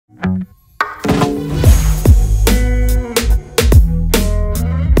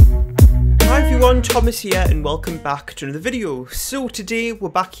everyone, Thomas here and welcome back to another video. So today we're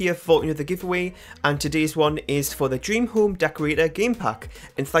back here for another giveaway, and today's one is for the Dream Home Decorator game pack,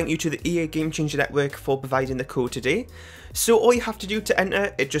 and thank you to the EA Game Changer Network for providing the code today. So all you have to do to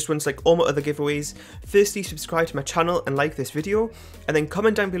enter, it just runs like all my other giveaways. Firstly, subscribe to my channel and like this video, and then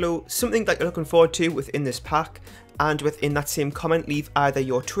comment down below something that you're looking forward to within this pack, and within that same comment leave either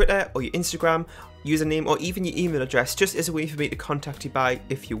your Twitter or your Instagram username or even your email address, just as a way for me to contact you by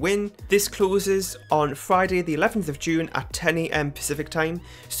if you win. This closes on Friday the 11th of June at 10 AM Pacific time,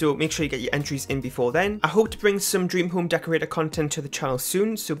 so make sure you get your entries in before then. I hope to bring some Dream Home Decorator content to the channel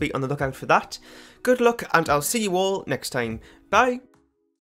soon, so be on the lookout for that. Good luck, and I'll see you all next time. Bye!